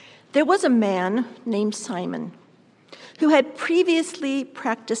There was a man named Simon who had previously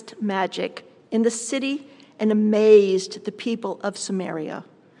practiced magic in the city and amazed the people of Samaria,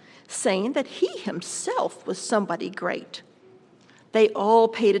 saying that he himself was somebody great. They all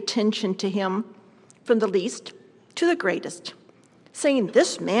paid attention to him, from the least to the greatest, saying,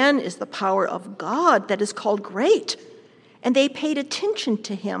 "This man is the power of God that is called great." And they paid attention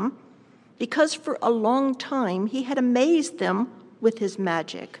to him because for a long time he had amazed them with his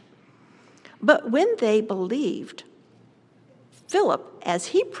magic. But when they believed Philip, as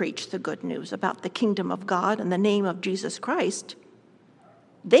he preached the good news about the kingdom of God in the name of Jesus Christ,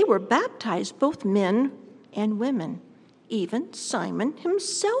 they were baptized, both men and women. Even Simon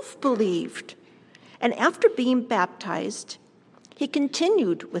himself believed. And after being baptized, he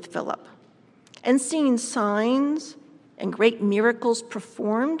continued with Philip, and seeing signs and great miracles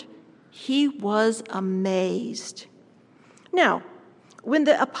performed, he was amazed. Now, when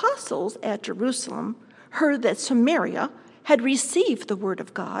the apostles at Jerusalem heard that Samaria had received the word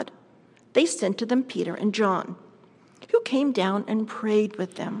of God, they sent to them Peter and John, who came down and prayed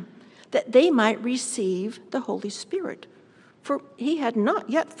with them that they might receive the Holy Spirit. For he had not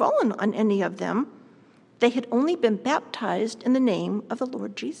yet fallen on any of them. They had only been baptized in the name of the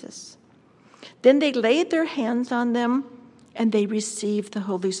Lord Jesus. Then they laid their hands on them, and they received the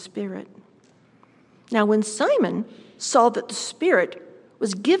Holy Spirit. Now when Simon saw that the Spirit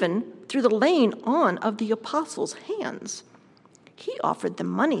was given through the laying on of the apostles' hands, he offered them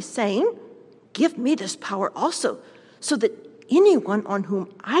money, saying, "Give me this power also, so that anyone on whom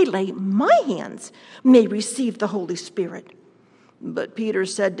I lay my hands may receive the Holy Spirit." But Peter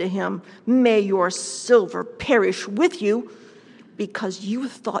said to him, "May your silver perish with you, because you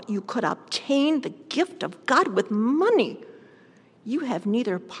thought you could obtain the gift of God with money. You have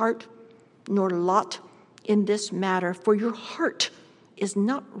neither part nor lot in this matter, for your heart is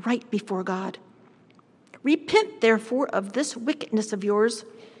not right before God. Repent, therefore, of this wickedness of yours,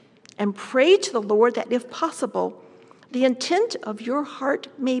 and pray to the Lord that, if possible, the intent of your heart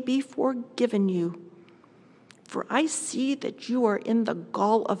may be forgiven you. For I see that you are in the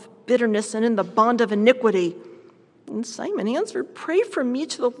gall of bitterness and in the bond of iniquity." And Simon answered, "Pray for me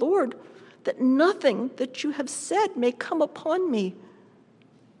to the Lord, that nothing that you have said may come upon me."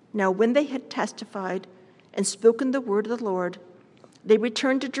 Now when they had testified and spoken the word of the Lord, they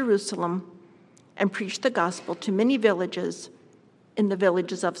returned to Jerusalem and preached the gospel to many villages in the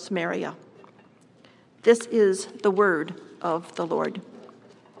villages of Samaria. This is the word of the Lord.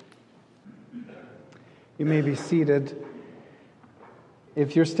 You may be seated.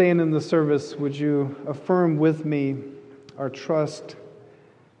 If you're staying in the service, would you affirm with me our trust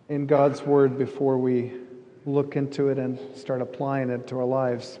in God's word before we look into it and start applying it to our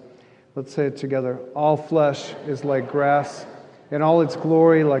lives? Let's say it together. All flesh is like grass, and all its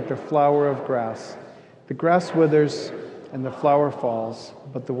glory like the flower of grass. The grass withers and the flower falls,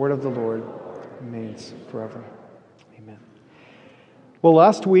 but the word of the Lord remains forever. Amen. Well,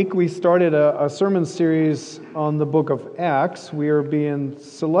 last week we started a sermon series on the book of Acts. We are being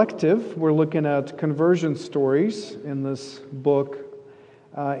selective. We're looking at conversion stories in this book.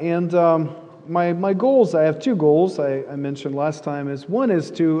 My goals, I have two goals I mentioned last time. One is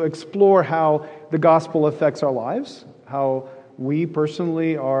to explore how the gospel affects our lives, how we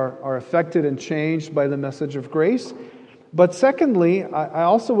personally are affected and changed by the message of grace. But secondly, I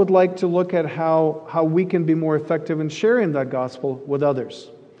also would like to look at how we can be more effective in sharing that gospel with others.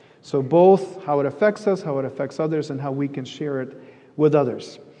 So both how it affects us, how it affects others, and how we can share it with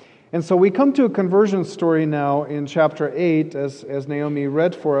others. And so we come to a conversion story now in chapter 8, as Naomi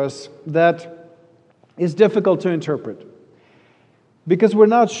read for us, that is difficult to interpret, because we're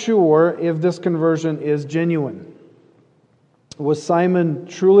not sure if this conversion is genuine. Was Simon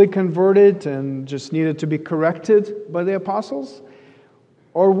truly converted and just needed to be corrected by the apostles?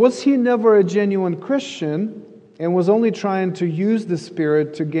 Or was he never a genuine Christian and was only trying to use the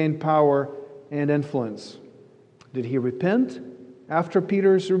Spirit to gain power and influence? Did he repent after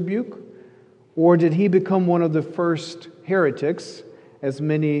Peter's rebuke? Or did he become one of the first heretics, as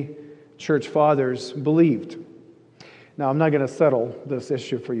many church fathers believed? Now, I'm not going to settle this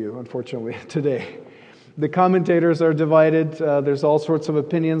issue for you, unfortunately, today. The commentators are divided. There's all sorts of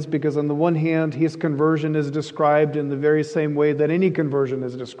opinions, because on the one hand, his conversion is described in the very same way that any conversion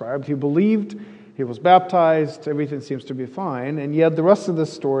is described. He believed, he was baptized, everything seems to be fine, and yet the rest of the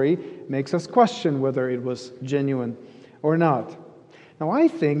story makes us question whether it was genuine or not. Now, I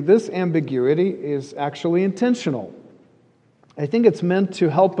think this ambiguity is actually intentional. I think it's meant to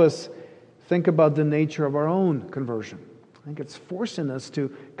help us think about the nature of our own conversion. I think it's forcing us to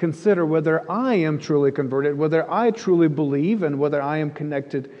consider whether I am truly converted, whether I truly believe, and whether I am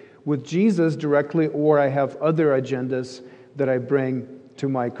connected with Jesus directly, or I have other agendas that I bring to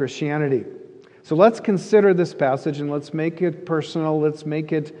my Christianity. So let's consider this passage and let's make it personal, let's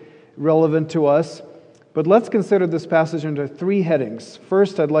make it relevant to us. But let's consider this passage under three headings.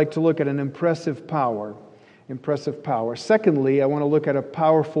 First, I'd like to look at an impressive power. Impressive power. Secondly, I want to look at a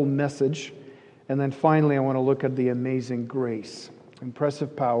powerful message. And then finally, I want to look at the amazing grace.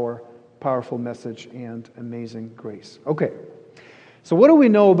 Impressive power, powerful message, and amazing grace. Okay, so what do we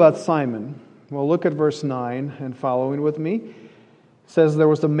know about Simon? Well, look at verse 9 and following with me. It says, there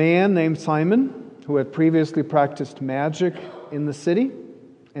was a man named Simon who had previously practiced magic in the city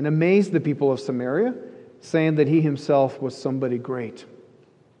and amazed the people of Samaria, saying that he himself was somebody great.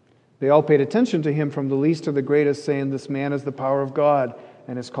 They all paid attention to him from the least to the greatest, saying, this man is the power of God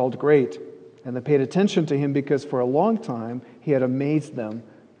and is called great. And they paid attention to him because for a long time he had amazed them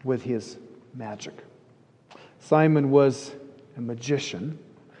with his magic. Simon was a magician,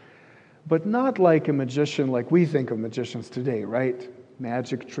 but not like a magician like we think of magicians today, right?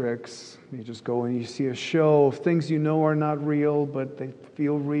 Magic tricks. You just go and you see a show of things you know are not real, but they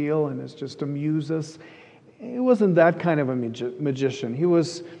feel real and it's just amuse us. It wasn't that kind of a magician. He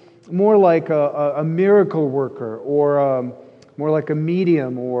was more like a miracle worker, or more like a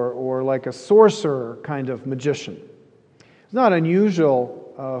medium, or like a sorcerer kind of magician. It's not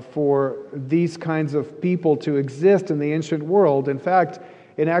unusual for these kinds of people to exist in the ancient world. In fact,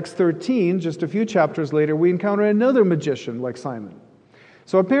 in Acts 13, just a few chapters later, we encounter another magician like Simon.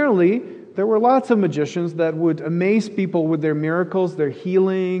 So apparently, there were lots of magicians that would amaze people with their miracles, their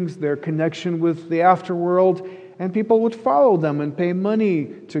healings, their connection with the afterworld, and people would follow them and pay money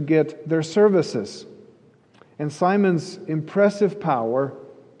to get their services. And Simon's impressive power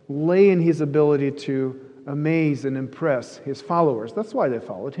lay in his ability to amaze and impress his followers. That's why they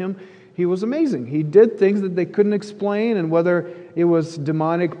followed him. He was amazing. He did things that they couldn't explain, and whether it was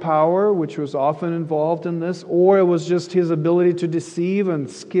demonic power, which was often involved in this, or it was just his ability to deceive and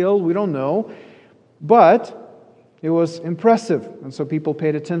skill, we don't know. But it was impressive, and so people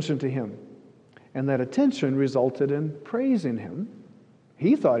paid attention to him. And that attention resulted in praising him.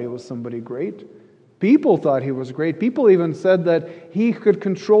 He thought he was somebody great. People thought he was great. People even said that he could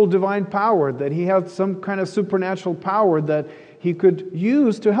control divine power, that he had some kind of supernatural power that he could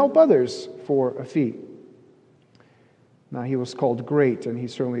use to help others for a fee. Now, he was called great, and he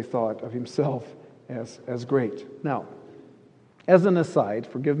certainly thought of himself as great. Now, as an aside,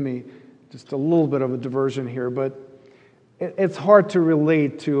 forgive me just a little bit of a diversion here, but it's hard to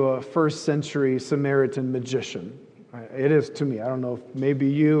relate to a first century Samaritan magician. It is to me. I don't know if maybe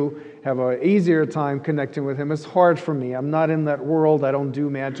you have an easier time connecting with him. It's hard for me. I'm not in that world. I don't do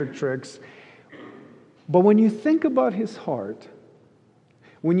magic tricks. But when you think about his heart,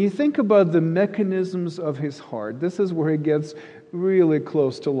 when you think about the mechanisms of his heart, this is where it gets really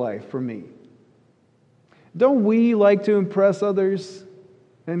close to life for me. Don't we like to impress others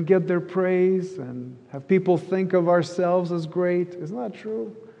and get their praise and have people think of ourselves as great? Isn't that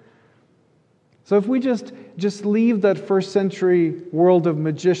true? So if we just leave that first century world of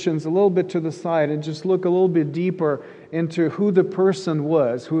magicians a little bit to the side and just look a little bit deeper into who the person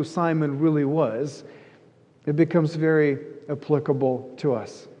was, who Simon really was, it becomes very applicable to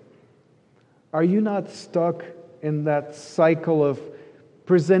us. Are you not stuck in that cycle of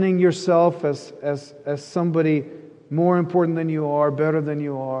presenting yourself as somebody more important than you are, better than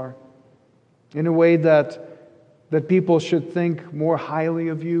you are, in a way that people should think more highly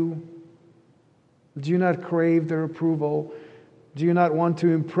of you? Do you not crave their approval? Do you not want to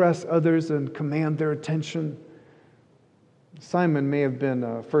impress others and command their attention? Simon may have been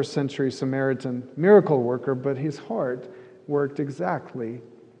a first century Samaritan miracle worker, but his heart worked exactly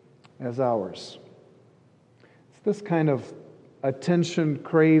as ours. It's this kind of attention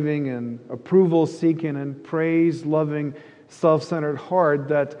craving and approval seeking and praise loving, self-centered heart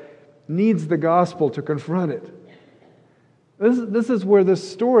that needs the gospel to confront it. This is where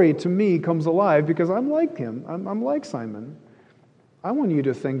this story to me comes alive, because I'm like him. I'm like Simon. I want you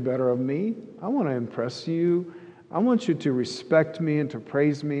to think better of me. I want to impress you. I want you to respect me and to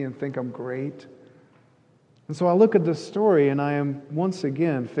praise me and think I'm great. And so I look at this story and I am once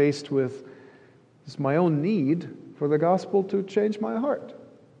again faced with just my own need for the gospel to change my heart.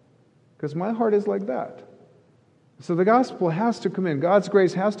 Because my heart is like that. So the gospel has to come in. God's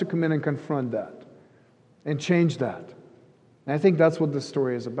grace has to come in and confront that and change that. And I think that's what this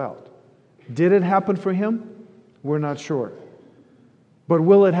story is about. Did it happen for him? We're not sure. But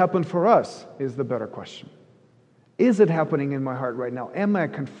will it happen for us is the better question. Is it happening in my heart right now? Am I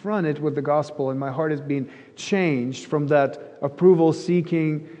confronted with the gospel and my heart is being changed from that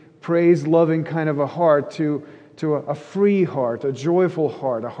approval-seeking, praise-loving kind of a heart to a free heart, a joyful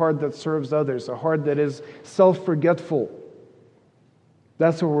heart, a heart that serves others, a heart that is self-forgetful.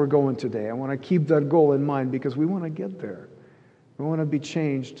 That's where we're going today. I want to keep that goal in mind because we want to get there. We want to be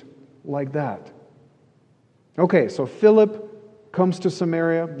changed like that. Okay, so Philip comes to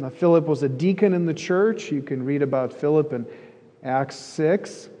Samaria. Now, Philip was a deacon in the church. You can read about Philip in Acts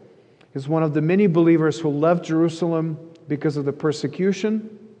 6. He's one of the many believers who left Jerusalem because of the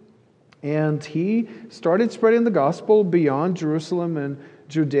persecution. And he started spreading the gospel beyond Jerusalem and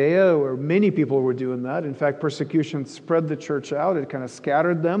Judea, where many people were doing that. In fact, persecution spread the church out. It kind of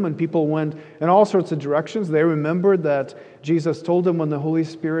scattered them, and people went in all sorts of directions. They remembered that Jesus told them, when the Holy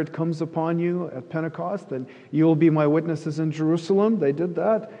Spirit comes upon you at Pentecost, then you will be my witnesses in Jerusalem. They did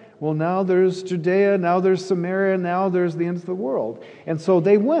that. Well, now there's Judea, now there's Samaria, now there's the ends of the world. And so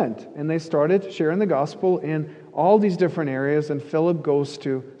they went, and they started sharing the gospel in all these different areas, and Philip goes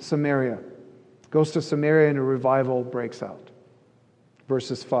to Samaria. Goes to Samaria, and a revival breaks out.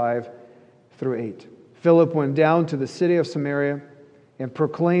 Verses 5 through 8. Philip went down to the city of Samaria and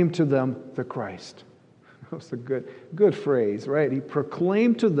proclaimed to them the Christ. That's a good phrase, right? He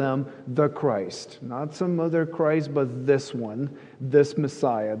proclaimed to them the Christ. Not some other Christ, but this one, this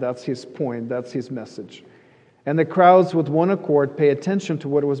Messiah. That's his point. That's his message. And the crowds with one accord pay attention to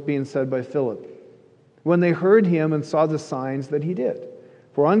what was being said by Philip when they heard him and saw the signs that he did.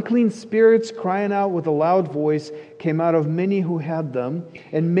 For unclean spirits, crying out with a loud voice, came out of many who had them,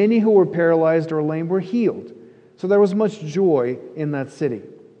 and many who were paralyzed or lame were healed. So there was much joy in that city.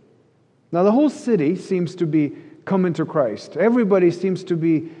 Now the whole city seems to be coming to Christ. Everybody seems to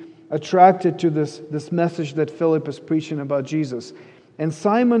be attracted to this message that Philip is preaching about Jesus. And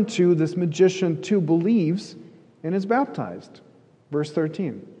Simon too, this magician too, believes and is baptized. Verse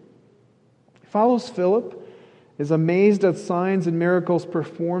 13. He follows Philip, is amazed at signs and miracles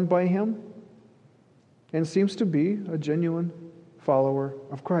performed by him, and seems to be a genuine follower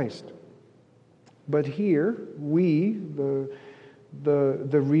of Christ. But here, we, the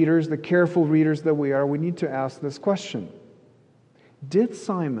readers, the careful readers that we are, we need to ask this question. Did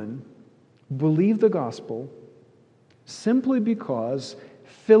Simon believe the gospel simply because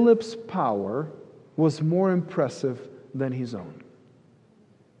Philip's power was more impressive than his own?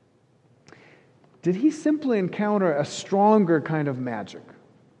 Did he simply encounter a stronger kind of magic?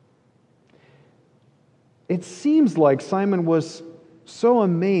 It seems like Simon was so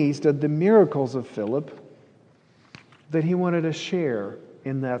amazed at the miracles of Philip that he wanted to share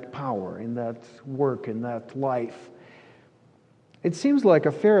in that power, in that work, in that life. It seems like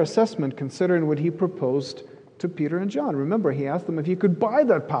a fair assessment considering what he proposed to Peter and John. Remember, he asked them if he could buy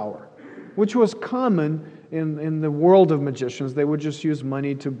that power, which was common in the world of magicians. They would just use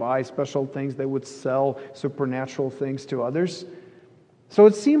money to buy special things. They would sell supernatural things to others. So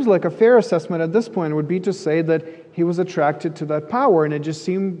it seems like a fair assessment at this point would be to say that he was attracted to that power, and it just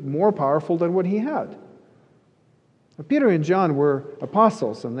seemed more powerful than what he had. Peter and John were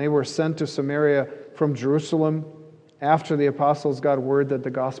apostles, and they were sent to Samaria from Jerusalem after the apostles got word that the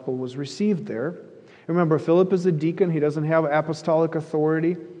gospel was received there. Remember, Philip is a deacon. He doesn't have apostolic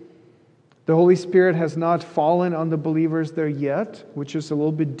authority. The Holy Spirit has not fallen on the believers there yet, which is a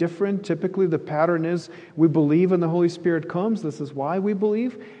little bit different. Typically, the pattern is we believe and the Holy Spirit comes. This is why we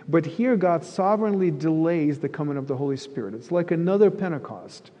believe. But here, God sovereignly delays the coming of the Holy Spirit. It's like another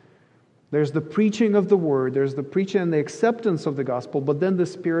Pentecost. There's the preaching of the Word, there's the preaching and the acceptance of the gospel, but then the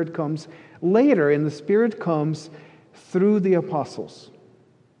Spirit comes later, and the Spirit comes through the apostles.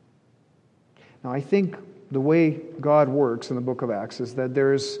 Now, I think the way God works in the book of Acts is that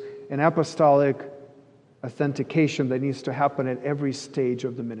there's an apostolic authentication that needs to happen at every stage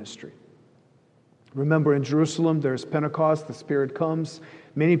of the ministry. Remember, in Jerusalem, there's Pentecost, the Spirit comes,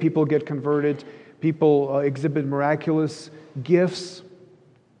 many people get converted, people exhibit miraculous gifts.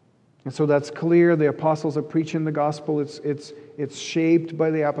 And so that's clear. The apostles are preaching the gospel. It's shaped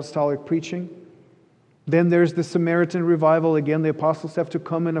by the apostolic preaching. Then there's the Samaritan revival. Again, the apostles have to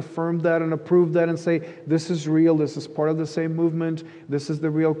come and affirm that and approve that and say, this is real, this is part of the same movement, this is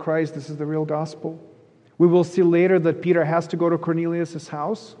the real Christ, this is the real gospel. We will see later that Peter has to go to Cornelius'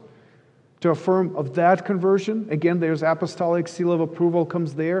 house to affirm of that conversion. Again, there's apostolic seal of approval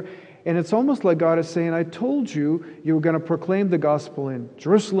comes there. And it's almost like God is saying, I told you you were going to proclaim the gospel in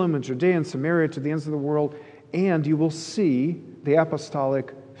Jerusalem and Judea and Samaria to the ends of the world, and you will see the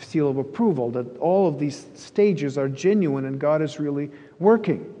apostolic seal of approval, that all of these stages are genuine and God is really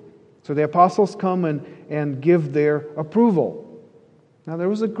working. So the apostles come and give their approval. Now there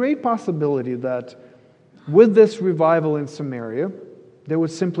was a great possibility that with this revival in Samaria, there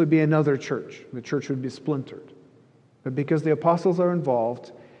would simply be another church. The church would be splintered. But because the apostles are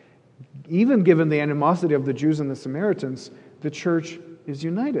involved, Even given the animosity of the Jews and the Samaritans, the church is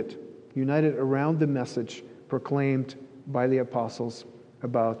united around the message proclaimed by the apostles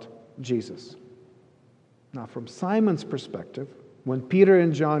about Jesus. Now, from Simon's perspective, when Peter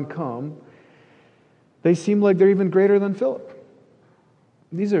and John come, they seem like they're even greater than Philip.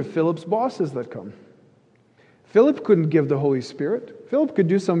 These are Philip's bosses that come. Philip couldn't give the Holy Spirit. Philip could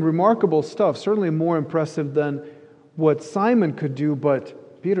do some remarkable stuff, certainly more impressive than what Simon could do,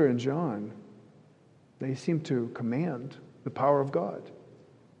 but Peter and John, they seem to command the power of God.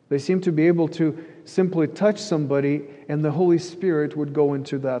 They seem to be able to simply touch somebody and the Holy Spirit would go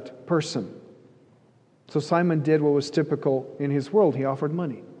into that person. So Simon did what was typical in his world. He offered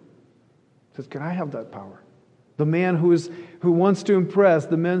money. He says, "Can I have that power?" The man who wants to impress,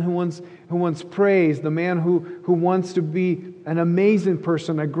 the man who wants praise, the man who wants to be an amazing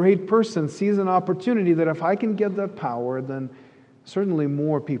person, a great person, sees an opportunity that if I can get that power, then certainly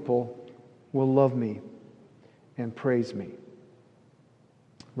more people will love me and praise me.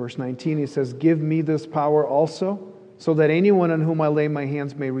 Verse 19, he says, "Give me this power also, so that anyone on whom I lay my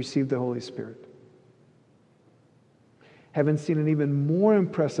hands may receive the Holy Spirit." Having seen an even more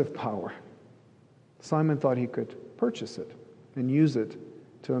impressive power, Simon thought he could purchase it and use it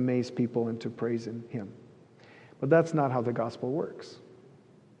to amaze people and to praise him. But that's not how the gospel works.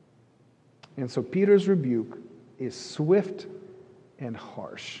 And so Peter's rebuke is swift and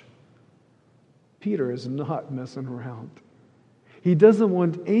harsh. Peter is not messing around. He doesn't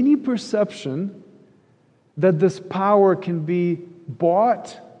want any perception that this power can be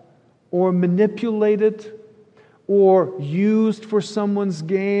bought or manipulated or used for someone's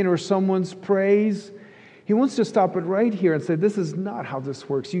gain or someone's praise. He wants to stop it right here and say, this is not how this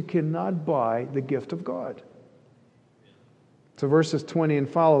works. You cannot buy the gift of God. So verses 20 and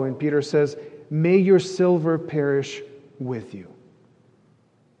following, Peter says, "May your silver perish with you."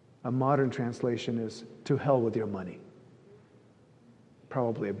 A modern translation is, "To hell with your money."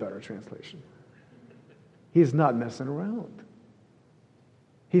 Probably a better translation. He's not messing around.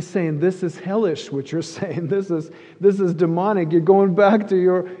 He's saying, this is hellish, what you're saying. This is demonic. You're going back to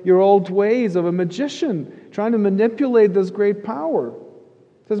your old ways of a magician, trying to manipulate this great power.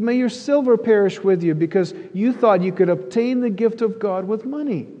 It says, "May your silver perish with you," because you thought you could obtain the gift of God with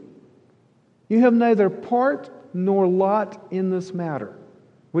money. You have neither part nor lot in this matter.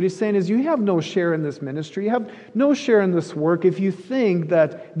 What he's saying is, you have no share in this ministry. You have no share in this work if you think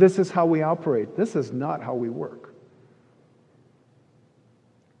that this is how we operate. This is not how we work.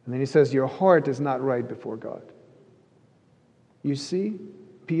 And then he says, your heart is not right before God. You see,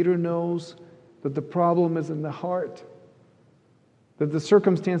 Peter knows that the problem is in the heart. That the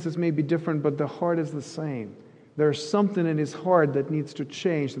circumstances may be different, but the heart is the same. There's something in his heart that needs to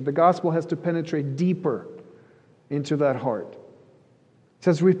change, that the gospel has to penetrate deeper into that heart. It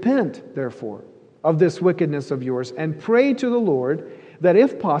says, "Repent, therefore, of this wickedness of yours, and pray to the Lord, that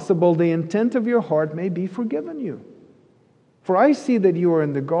if possible, the intent of your heart may be forgiven you. For I see that you are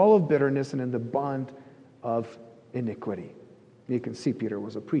in the gall of bitterness and in the bond of iniquity." You can see Peter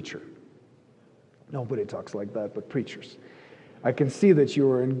was a preacher. Nobody talks like that but preachers. "I can see that you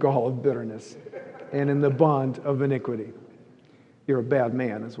are in gall of bitterness and in the bond of iniquity." You're a bad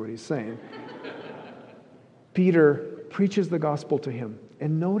man, is what he's saying. Peter preaches the gospel to him.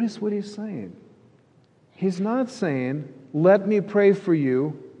 And notice what he's saying. He's not saying, "Let me pray for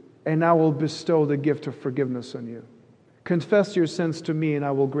you, and I will bestow the gift of forgiveness on you. Confess your sins to me, and I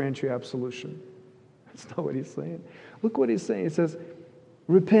will grant you absolution." That's not what he's saying. Look what he's saying. He says,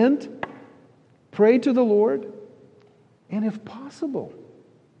 repent, pray to the Lord, and if possible,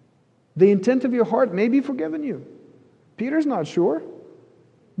 the intent of your heart may be forgiven you. Peter's not sure,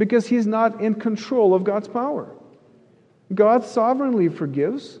 because he's not in control of God's power. God sovereignly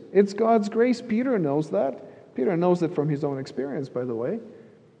forgives. It's God's grace. Peter knows that. Peter knows it from his own experience, by the way.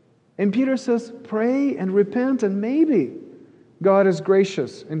 And Peter says, pray and repent, and maybe God is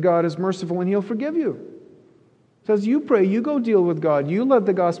gracious and God is merciful and He'll forgive you. He says, you pray, you go deal with God, you let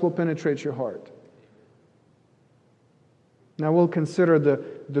the gospel penetrate your heart. Now we'll consider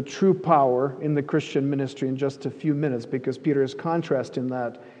the true power in the Christian ministry in just a few minutes, because Peter is contrasting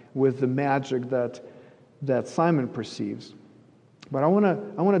that with the magic that Simon perceives. But I want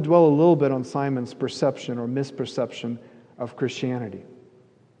to dwell a little bit on Simon's perception or misperception of Christianity.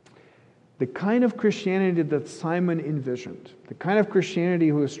 The kind of Christianity that Simon envisioned, the kind of Christianity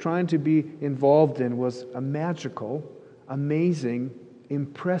he was trying to be involved in, was a magical, amazing,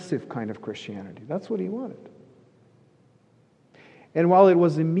 impressive kind of Christianity. That's what he wanted. And while it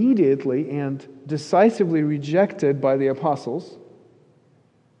was immediately and decisively rejected by the apostles,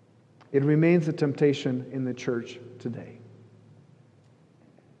 it remains a temptation in the church today.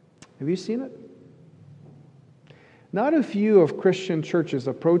 Have you seen it? Not a few of Christian churches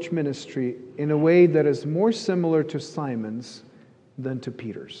approach ministry in a way that is more similar to Simon's than to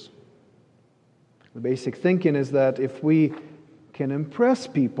Peter's. The basic thinking is that if we can impress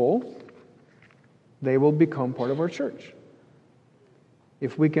people, they will become part of our church.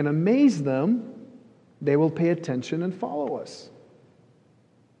 If we can amaze them, they will pay attention and follow us.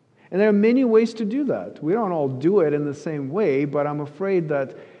 And there are many ways to do that. We don't all do it in the same way, but I'm afraid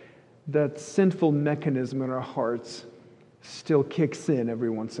that that sinful mechanism in our hearts still kicks in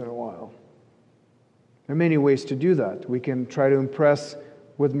every once in a while. There are many ways to do that. We can try to impress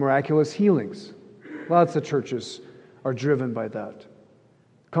with miraculous healings. Lots of churches are driven by that.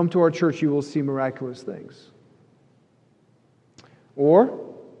 Come to our church, you will see miraculous things.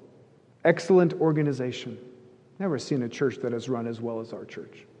 Or excellent organization. Never seen a church that has run as well as our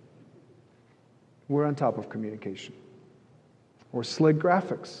church. We're on top of communication. Or slick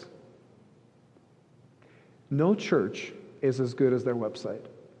graphics. No church is as good as their website.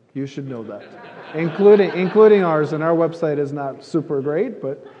 You should know that. including ours, and our website is not super great,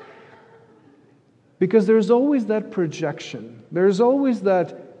 but because there's always that projection. There's always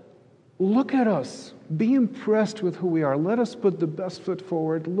that, look at us. Be impressed with who we are. Let us put the best foot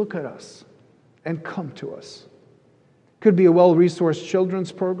forward. Look at us and come to us. Could be a well-resourced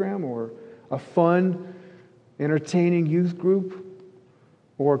children's program or a fun, entertaining youth group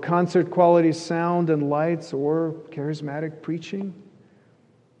or concert-quality sound and lights or charismatic preaching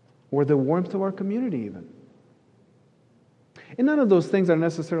or the warmth of our community even. And none of those things are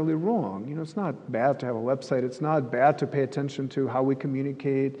necessarily wrong. You know, it's not bad to have a website. It's not bad to pay attention to how we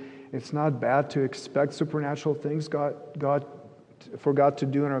communicate. It's not bad to expect supernatural things for God to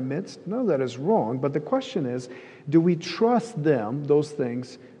do in our midst. None of that is wrong. But the question is, do we trust them, those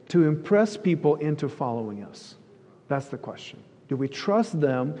things, to impress people into following us? That's the question. Do we trust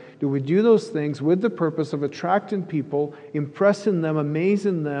them? Do we do those things with the purpose of attracting people, impressing them,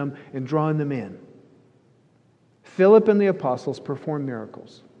 amazing them, and drawing them in? Philip and the apostles performed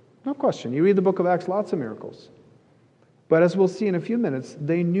miracles. No question. You read the book of Acts, lots of miracles. But as we'll see in a few minutes,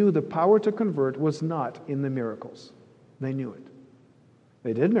 they knew the power to convert was not in the miracles. They knew it.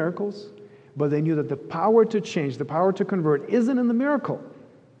 They did miracles, but they knew that the power to change, the power to convert, isn't in the miracle.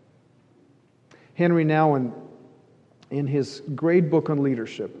 Henry Nouwen, in his great book on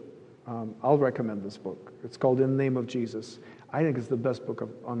leadership, I'll recommend this book. It's called In the Name of Jesus. I think it's the best book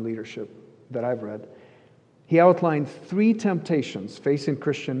on leadership that I've read. He outlined 3 temptations facing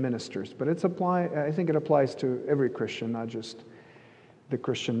Christian ministers, but I think it applies to every Christian, not just the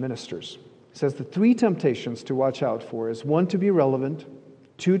Christian ministers. He says the 3 temptations to watch out for is 1, to be relevant,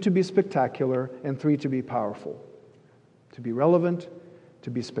 2, to be spectacular, and 3, to be powerful. To be relevant, to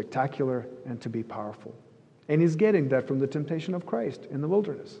be spectacular, and to be powerful. And he's getting that from the temptation of Christ in the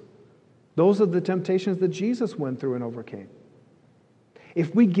wilderness. Those are the temptations that Jesus went through and overcame.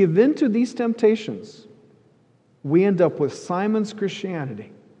 If we give in to these temptations, we end up with Simon's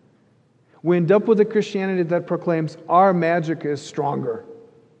Christianity. We end up with a Christianity that proclaims our magic is stronger.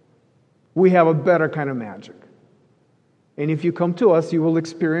 We have a better kind of magic. And if you come to us, you will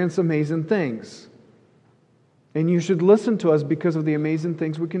experience amazing things. And you should listen to us because of the amazing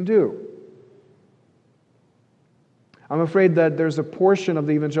things we can do. I'm afraid that there's a portion of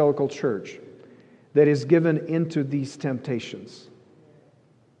the evangelical church that is given into these temptations.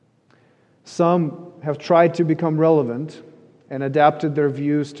 Some have tried to become relevant and adapted their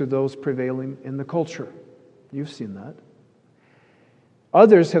views to those prevailing in the culture. You've seen that.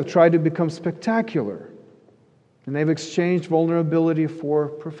 Others have tried to become spectacular, and they've exchanged vulnerability for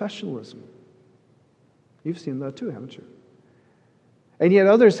professionalism. You've seen that too, haven't you? And yet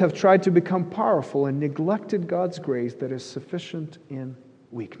others have tried to become powerful and neglected God's grace that is sufficient in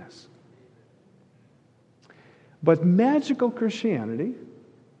weakness. But magical Christianity,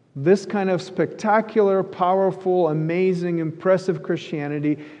 this kind of spectacular, powerful, amazing, impressive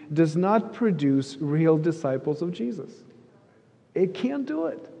Christianity, does not produce real disciples of Jesus. It can't do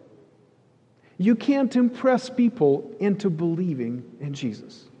it. You can't impress people into believing in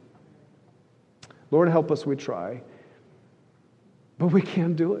Jesus. Lord, help us, we try. But we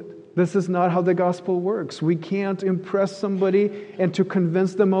can't do it. This is not how the gospel works. We can't impress somebody and to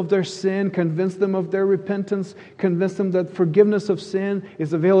convince them of their sin, convince them of their repentance, convince them that forgiveness of sin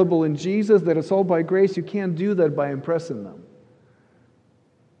is available in Jesus, that it's all by grace. You can't do that by impressing them.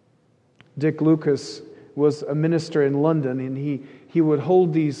 Dick Lucas was a minister in London, and he would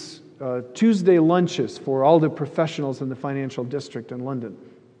hold these Tuesday lunches for all the professionals in the financial district in London.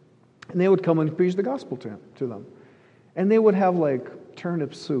 And they would come and preach the gospel to them. And they would have like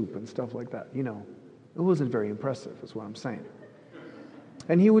turnip soup and stuff like that. You know, it wasn't very impressive, is what I'm saying.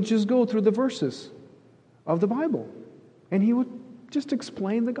 and he would just go through the verses of the Bible. And he would just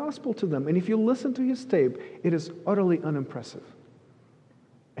explain the gospel to them. And if you listen to his tape, it is utterly unimpressive.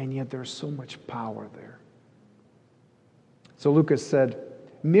 And yet there's so much power there. So Lucas said,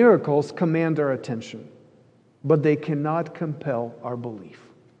 miracles command our attention, but they cannot compel our belief.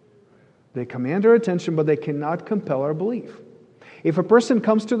 They command our attention, but they cannot compel our belief. If a person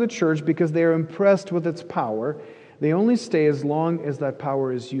comes to the church because they are impressed with its power, they only stay as long as that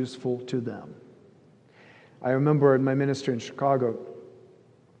power is useful to them. I remember in my ministry in Chicago,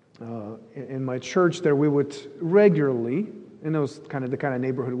 in my church there, we would regularly, and it was the kind of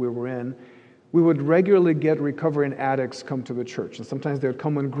neighborhood we were in, we would regularly get recovering addicts come to the church. And sometimes they would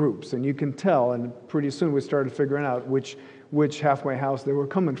come in groups, and you can tell, and pretty soon we started figuring out which halfway house they were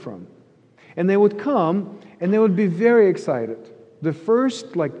coming from. And they would come, and they would be very excited. The first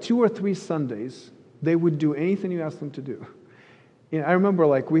 2 or 3 Sundays, they would do anything you asked them to do. I remember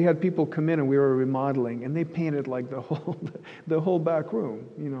we had people come in and we were remodeling, and they painted the whole back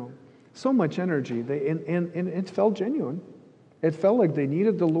room. So much energy. And it felt genuine. It felt like they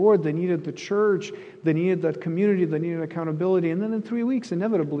needed the Lord, they needed the church, they needed that community, they needed accountability. And then in 3 weeks,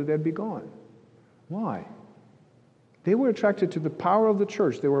 inevitably, they'd be gone. Why? They were attracted to the power of the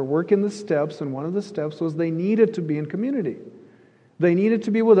church. They were working the steps, and one of the steps was they needed to be in community. They needed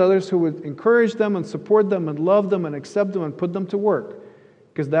to be with others who would encourage them and support them and love them and accept them and put them to work,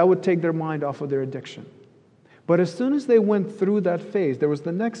 because that would take their mind off of their addiction. But as soon as they went through that phase, there was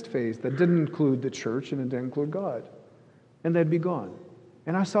the next phase that didn't include the church and it didn't include God. And they'd be gone.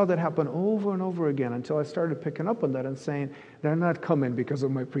 And I saw that happen over and over again until I started picking up on that and saying, they're not coming because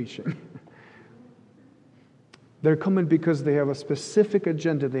of my preaching. They're coming because they have a specific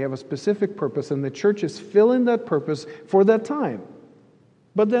agenda, they have a specific purpose, and the church is filling that purpose for that time.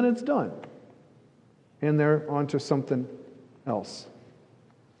 But then it's done. And they're on to something else.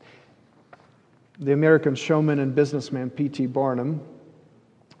 The American showman and businessman P.T. Barnum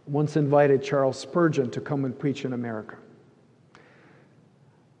once invited Charles Spurgeon to come and preach in America.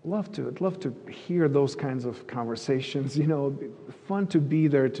 I'd love to hear those kinds of conversations. It'd be fun to be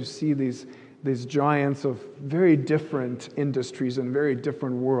there to see these giants of very different industries and very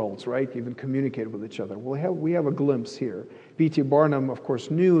different worlds, right? Even communicate with each other. We have a glimpse here. P.T. Barnum, of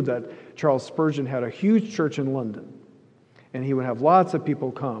course, knew that Charles Spurgeon had a huge church in London. And he would have lots of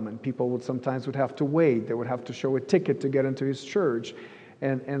people come, and people would sometimes have to wait. They would have to show a ticket to get into his church.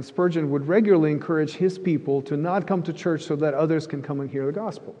 And Spurgeon would regularly encourage his people to not come to church so that others can come and hear the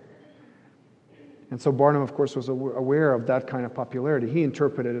gospel. And so Barnum, of course, was aware of that kind of popularity. He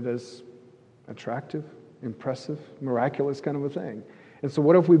interpreted it as attractive, impressive, miraculous kind of a thing. And so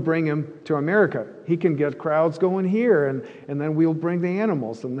what if we bring him to America? He can get crowds going here, and then we'll bring the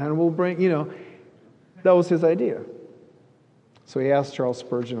animals, and then we'll bring, that was his idea. So he asked Charles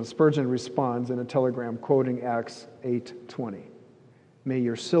Spurgeon, and Spurgeon responds in a telegram quoting Acts 8:20. May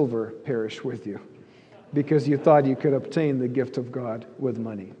your silver perish with you, because you thought you could obtain the gift of God with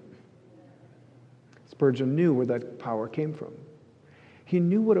money. Spurgeon knew where that power came from. He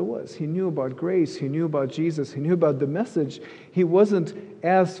knew what it was. He knew about grace. He knew about Jesus. He knew about the message. He wasn't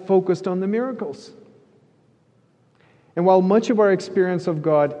as focused on the miracles. And while much of our experience of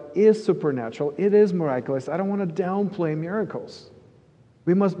God is supernatural, it is miraculous, I don't want to downplay miracles.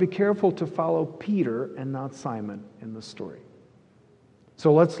 We must be careful to follow Peter and not Simon in the story.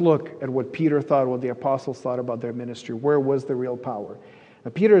 So let's look at what Peter thought, what the apostles thought about their ministry. Where was the real power?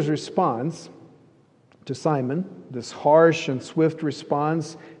 Now, Peter's response to Simon, this harsh and swift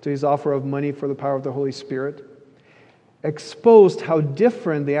response to his offer of money for the power of the Holy Spirit, exposed how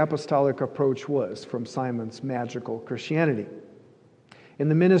different the apostolic approach was from Simon's magical Christianity. In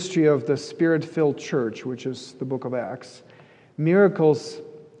the ministry of the Spirit-filled church, which is the book of Acts, miracles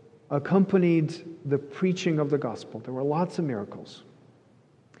accompanied the preaching of the gospel. There were lots of miracles.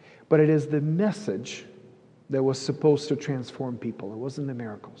 But it is the message that was supposed to transform people. It wasn't the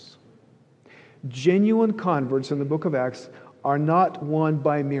miracles. Genuine converts in the book of Acts are not won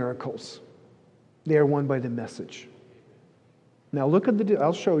by miracles. They are won by the message. Now look at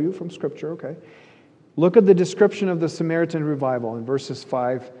I'll show you from Scripture, okay? Look at the description of the Samaritan revival in verses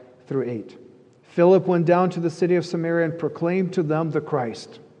 5 through 8. Philip went down to the city of Samaria and proclaimed to them the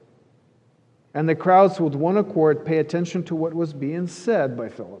Christ. And the crowds with one accord pay attention to what was being said by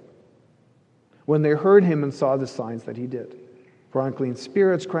Philip, when they heard him and saw the signs that he did. For unclean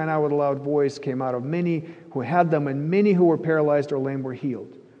spirits, crying out with a loud voice, came out of many who had them, and many who were paralyzed or lame were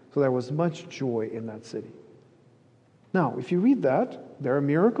healed. So there was much joy in that city. Now, if you read that, there are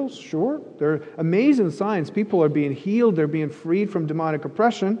miracles, sure. There are amazing signs. People are being healed. They're being freed from demonic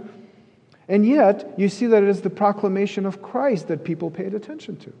oppression. And yet, you see that it is the proclamation of Christ that people paid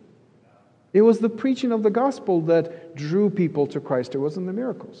attention to. It was the preaching of the gospel that drew people to Christ. It wasn't the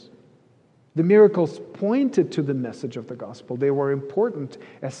miracles. The miracles pointed to the message of the gospel. They were important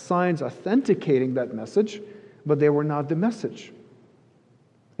as signs authenticating that message, but they were not the message.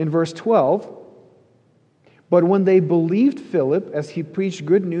 In verse 12, but when they believed Philip as he preached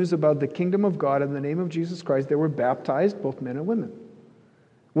good news about the kingdom of God in the name of Jesus Christ, they were baptized, both men and women.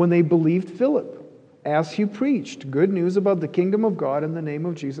 When they believed Philip as he preached good news about the kingdom of God in the name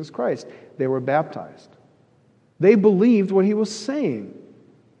of Jesus Christ, they were baptized. They believed what he was saying.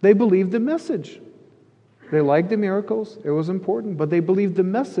 They believed the message. They liked the miracles. It was important. But they believed the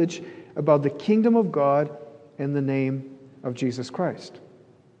message about the kingdom of God in the name of Jesus Christ.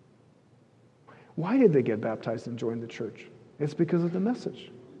 Why did they get baptized and join the church? It's because of the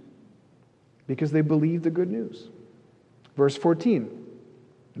message. Because they believed the good news. Verse 14.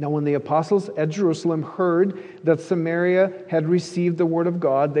 Now when the apostles at Jerusalem heard that Samaria had received the word of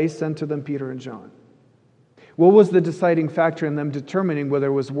God, they sent to them Peter and John. What was the deciding factor in them determining whether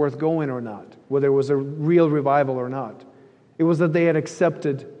it was worth going or not, whether it was a real revival or not? It was that they had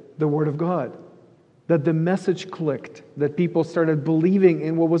accepted the word of God, that the message clicked, that people started believing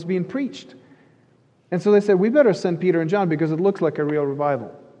in what was being preached. And so they said, we better send Peter and John because it looks like a real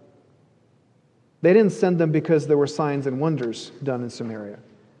revival. They didn't send them because there were signs and wonders done in Samaria,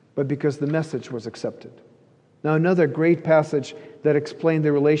 but because the message was accepted. Now, another great passage that explained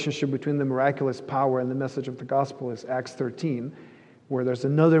the relationship between the miraculous power and the message of the gospel is Acts 13, where there's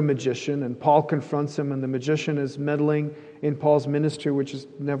another magician, and Paul confronts him, and the magician is meddling in Paul's ministry, which is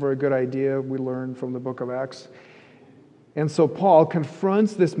never a good idea, we learn from the book of Acts. And so Paul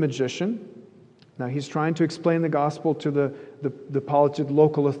confronts this magician. Now, he's trying to explain the gospel to the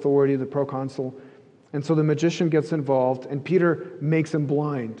local authority, the proconsul. And so the magician gets involved, and Peter makes him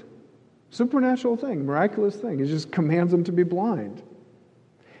blind. Supernatural thing, miraculous thing. He just commands him to be blind.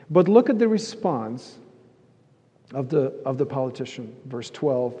 But look at the response of the politician, verse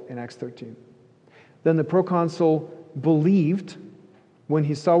 12 in Acts 13. Then the proconsul believed when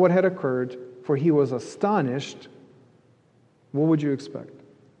he saw what had occurred, for he was astonished. What would you expect?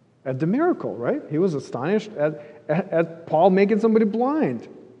 At the miracle, right? He was astonished at Paul making somebody blind.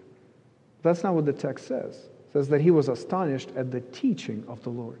 That's not what the text says. It says that he was astonished at the teaching of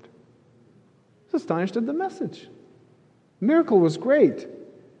the Lord. He was astonished at the message. The miracle was great,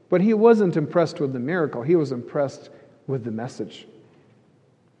 but he wasn't impressed with the miracle. He was impressed with the message.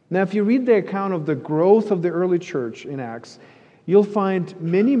 Now, if you read the account of the growth of the early church in Acts, you'll find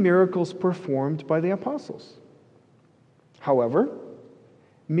many miracles performed by the apostles. However,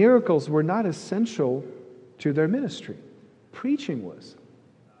 miracles were not essential to their ministry. Preaching was.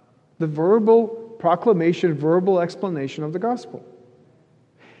 The verbal proclamation, verbal explanation of the gospel.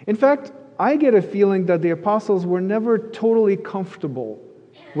 In fact, I get a feeling that the apostles were never totally comfortable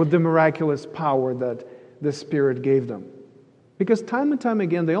with the miraculous power that the Spirit gave them. Because time and time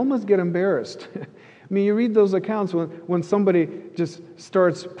again, they almost get embarrassed. I mean, you read those accounts when somebody just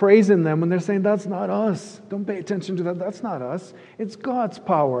starts praising them and they're saying, that's not us. Don't pay attention to that. That's not us. It's God's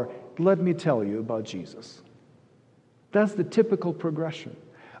power. Let me tell you about Jesus. That's the typical progression.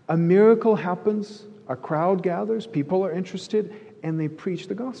 A miracle happens, a crowd gathers, people are interested, and they preach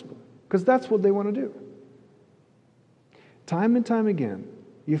the gospel. Because that's what they want to do. Time and time again,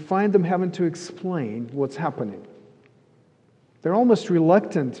 you find them having to explain what's happening. They're almost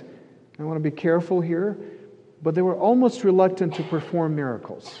reluctant. I want to be careful here, but they were almost reluctant to perform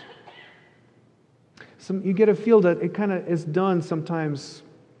miracles. You get a feel that it kind of is done sometimes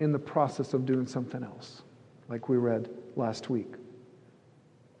in the process of doing something else, like we read last week.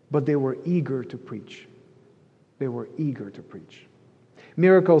 But they were eager to preach. They were eager to preach.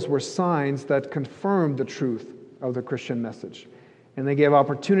 Miracles were signs that confirmed the truth of the Christian message. And they gave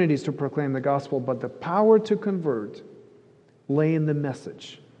opportunities to proclaim the gospel, but the power to convert lay in the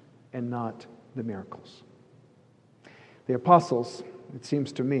message and not the miracles. The apostles, it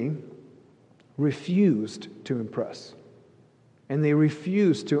seems to me, refused to impress. And they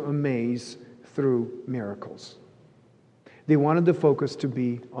refused to amaze through miracles. They wanted the focus to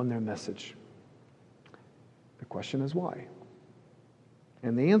be on their message. The question is why?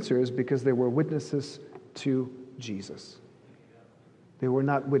 And the answer is because they were witnesses to Jesus. They were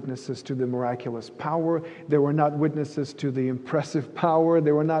not witnesses to the miraculous power. They were not witnesses to the impressive power.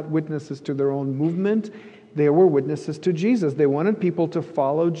 They were not witnesses to their own movement. They were witnesses to Jesus. They wanted people to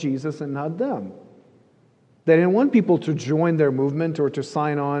follow Jesus and not them. They didn't want people to join their movement or to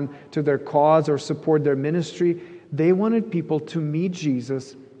sign on to their cause or support their ministry. They wanted people to meet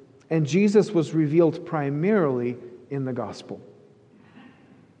Jesus, and Jesus was revealed primarily in the gospel.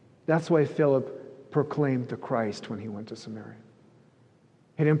 That's why Philip proclaimed the Christ when he went to Samaria.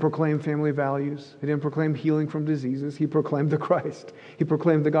 He didn't proclaim family values. He didn't proclaim healing from diseases. He proclaimed the Christ. He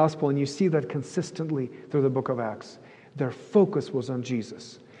proclaimed the gospel, and you see that consistently through the book of Acts. Their focus was on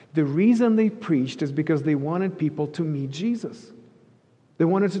Jesus. The reason they preached is because they wanted people to meet Jesus. They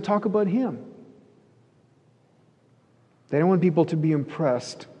wanted to talk about Him. They didn't want people to be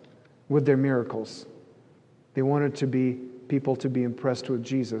impressed with their miracles. They wanted people to be impressed with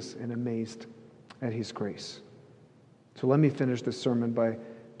Jesus and amazed at His grace. So let me finish this sermon by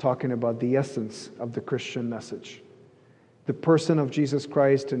talking about the essence of the Christian message. The person of Jesus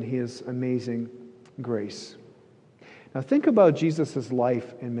Christ and His amazing grace. Now think about Jesus'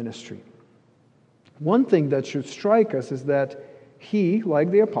 life and ministry. One thing that should strike us is that He,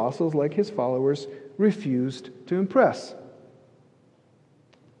 like the apostles, like His followers, refused to impress.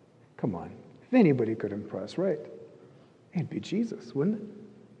 Come on, if anybody could impress, right? It'd be Jesus, wouldn't it?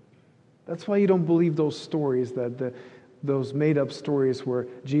 That's why you don't believe those stories, those made-up stories where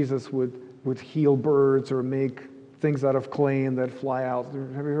Jesus would heal birds or make things out of clay and that fly out. Have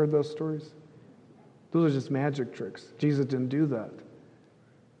you heard those stories? Those are just magic tricks. Jesus didn't do that.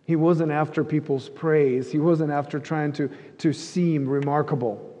 He wasn't after people's praise. He wasn't after trying to seem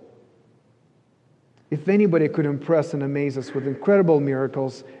remarkable. If anybody could impress and amaze us with incredible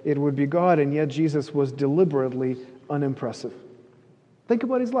miracles, it would be God, and yet Jesus was deliberately unimpressive. Think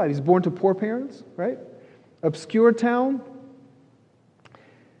about His life. He's born to poor parents, right? Obscure town.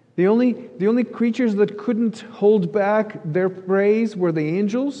 The only creatures that couldn't hold back their praise were the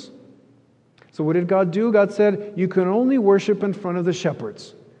angels. So what did God do? God said, you can only worship in front of the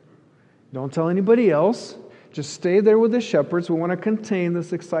shepherds. Don't tell anybody else. Just stay there with the shepherds. We want to contain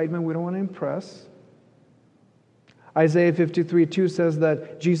this excitement. We don't want to impress. Isaiah 53:2 says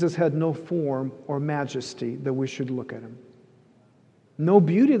that Jesus had no form or majesty that we should look at Him. No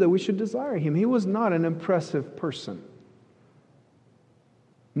beauty that we should desire Him. He was not an impressive person.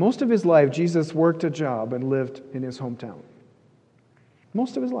 Most of His life, Jesus worked a job and lived in His hometown.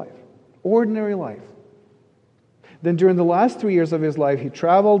 Most of His life. Ordinary life. Then during the last 3 years of His life, He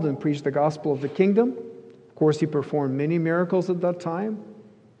traveled and preached the gospel of the kingdom. Of course, He performed many miracles at that time.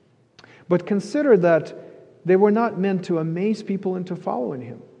 But consider that they were not meant to amaze people into following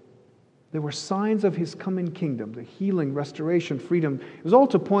Him. They were signs of His coming kingdom, the healing, restoration, freedom. It was all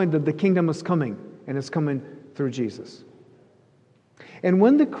to point that the kingdom is coming, and it's coming through Jesus. And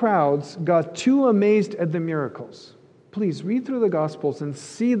when the crowds got too amazed at the miracles, please read through the Gospels and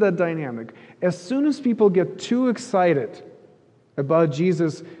see that dynamic. As soon as people get too excited about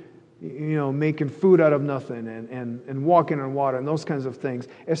Jesus, making food out of nothing and walking on water and those kinds of things,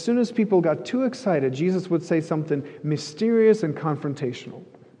 as soon as people got too excited, Jesus would say something mysterious and confrontational.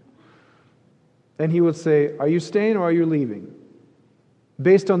 And He would say, are you staying or are you leaving?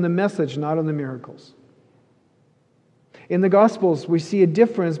 Based on the message, not on the miracles. In the Gospels, we see a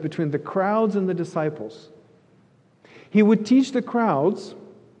difference between the crowds and the disciples. He would teach the crowds,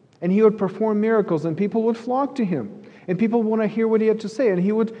 and He would perform miracles, and people would flock to Him. And people want to hear what He had to say. And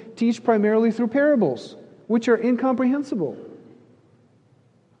He would teach primarily through parables, which are incomprehensible,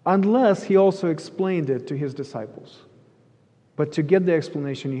 unless He also explained it to His disciples. But to get the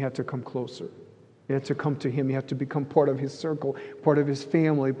explanation, you had to come closer. You had to come to Him. You had to become part of His circle, part of His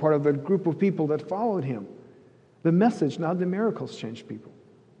family, part of the group of people that followed Him. The message, not the miracles, changed people.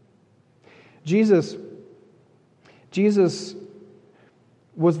 Jesus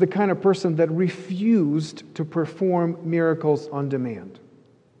was the kind of person that refused to perform miracles on demand.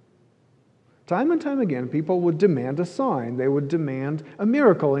 Time and time again, people would demand a sign. They would demand a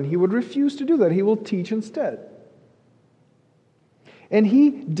miracle, and He would refuse to do that. He will teach instead. And He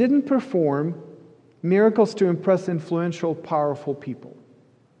didn't perform miracles to impress influential, powerful people.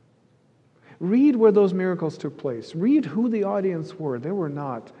 Read where those miracles took place. Read who the audience were. They were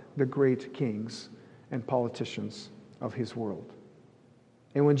not the great kings and politicians of His world.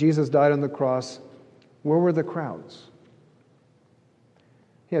 And when Jesus died on the cross, where were the crowds?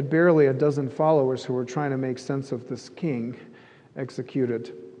 He had barely a dozen followers who were trying to make sense of this king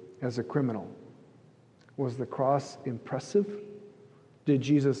executed as a criminal. Was the cross impressive? Did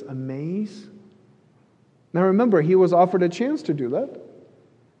Jesus amaze? Now remember, He was offered a chance to do that.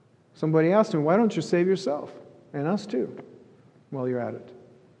 Somebody asked Him, why don't you save yourself? And us too, while you're at it.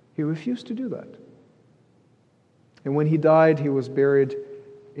 He refused to do that. And when He died, He was buried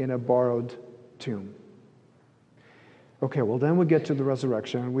in a borrowed tomb. Okay, well then we get to the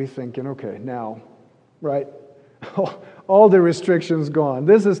resurrection and we're thinking, okay, now, right? All the restrictions gone.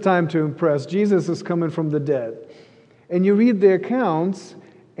 This is time to impress. Jesus is coming from the dead. And you read the accounts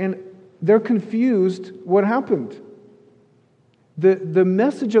and they're confused what happened. The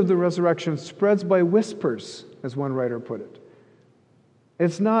message of the resurrection spreads by whispers, as one writer put it.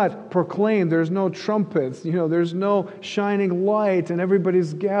 It's not proclaimed. There's no trumpets. There's no shining light and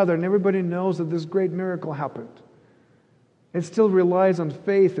everybody's gathered and everybody knows that this great miracle happened. It still relies on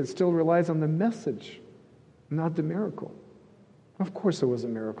faith. It still relies on the message, not the miracle. Of course it was a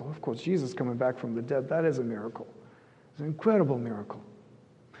miracle. Of course, Jesus coming back from the dead, that is a miracle. It's an incredible miracle.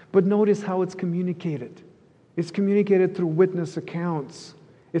 But notice how it's communicated. It's communicated through witness accounts.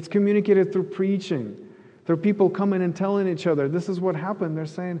 It's communicated through preaching. Through people coming and telling each other, this is what happened. They're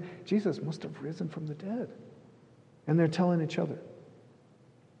saying, Jesus must have risen from the dead. And they're telling each other.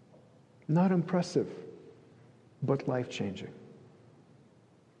 Not impressive, but life-changing.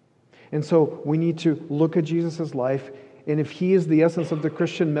 And so we need to look at Jesus' life, and if he is the essence of the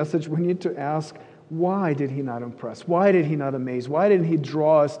Christian message, we need to ask, why did he not impress? Why did he not amaze? Why didn't he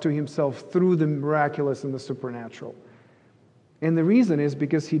draw us to himself through the miraculous and the supernatural? And the reason is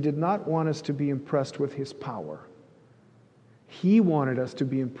because he did not want us to be impressed with his power. He wanted us to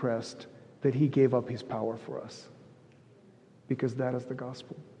be impressed that he gave up his power for us. Because that is the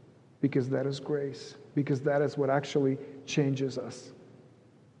gospel. Because that is grace. Because that is what actually changes us.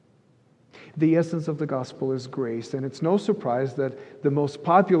 The essence of the gospel is grace, and it's no surprise that the most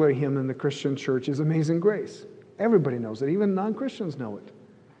popular hymn in the Christian church is Amazing Grace. Everybody knows it. Even non-Christians know it.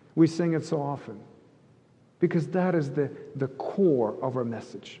 We sing it so often. Because that is the core of our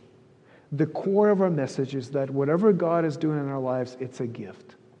message. The core of our message is that whatever God is doing in our lives, it's a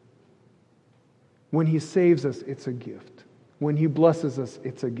gift. When he saves us, it's a gift. When he blesses us,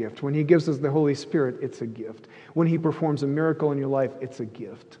 it's a gift. When he gives us the Holy Spirit, it's a gift. When he performs a miracle in your life, it's a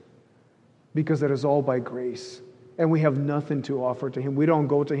gift. Because it is all by grace. And we have nothing to offer to him. We don't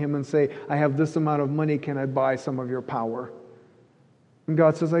go to him and say, I have this amount of money, can I buy some of your power? And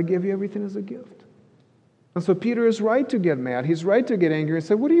God says, I give you everything as a gift. And so Peter is right to get mad. He's right to get angry and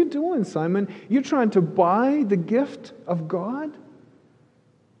say, what are you doing, Simon? You're trying to buy the gift of God?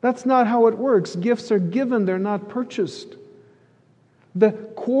 That's not how it works. Gifts are given, they're not purchased. The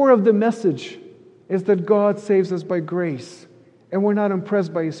core of the message is that God saves us by grace. And we're not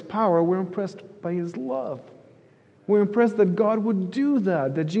impressed by his power, we're impressed by his love. We're impressed that God would do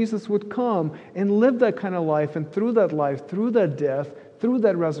that Jesus would come and live that kind of life, and through that life, through that death, through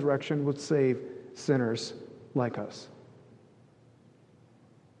that resurrection, would save sinners like us.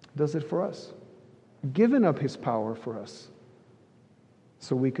 Does it for us. Given up his power for us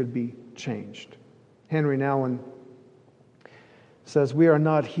so we could be changed. Henry Nouwen says, we are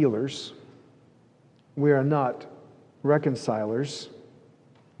not healers. We are not reconcilers.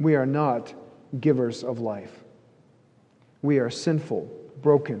 We are not givers of life. We are sinful,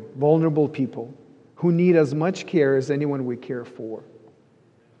 broken, vulnerable people who need as much care as anyone we care for.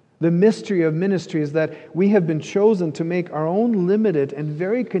 The mystery of ministry is that we have been chosen to make our own limited and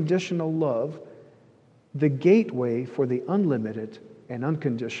very conditional love the gateway for the unlimited and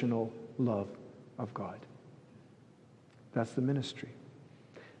unconditional love of God. That's the ministry.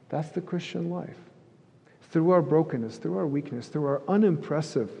 That's the Christian life. Through our brokenness, through our weakness, through our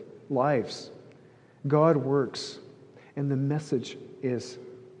unimpressive lives, God works, and the message is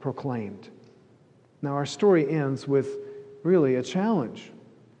proclaimed. Now, our story ends with really a challenge.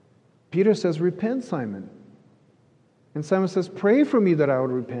 Peter says, repent, Simon. And Simon says, pray for me that I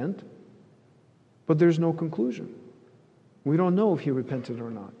would repent. But there's no conclusion. We don't know if he repented or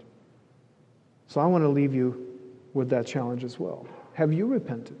not. So I want to leave you with that challenge as well. Have you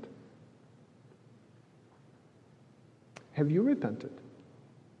repented? Have you repented?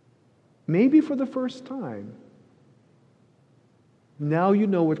 Maybe for the first time. Now you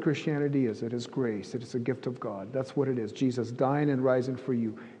know what Christianity is. It is grace. It is a gift of God. That's what it is. Jesus dying and rising for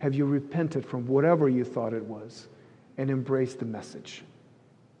you. Have you repented from whatever you thought it was and embraced the message?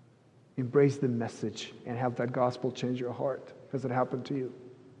 Embrace the message and have that gospel change your heart. Has it happened to you?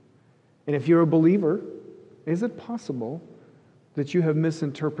 And if you're a believer, is it possible that you have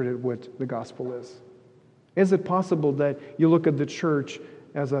misinterpreted what the gospel is? Is it possible that you look at the church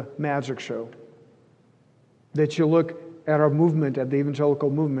as a magic show? That you look at our movement, at the evangelical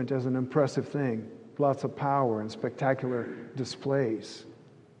movement, as an impressive thing? Lots of power and spectacular displays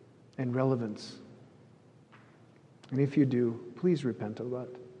and relevance. And if you do, please repent of that.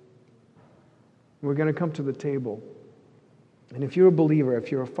 We're going to come to the table. And if you're a believer, if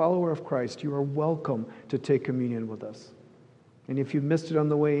you're a follower of Christ, you are welcome to take communion with us. And if you missed it on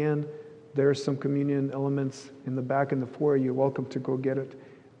the way in, there are some communion elements in the back in the foyer. You're welcome to go get it.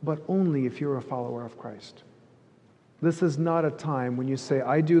 But only if you're a follower of Christ. This is not a time when you say,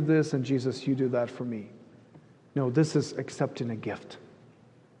 I do this and Jesus, you do that for me. No, this is accepting a gift.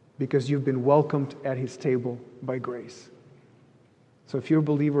 Because you've been welcomed at his table by grace. So if you're a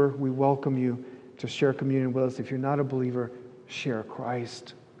believer, we welcome you to share communion with us. If you're not a believer, share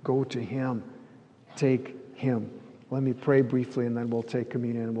Christ. Go to Him. Take Him. Let me pray briefly, and then we'll take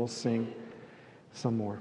communion and we'll sing some more.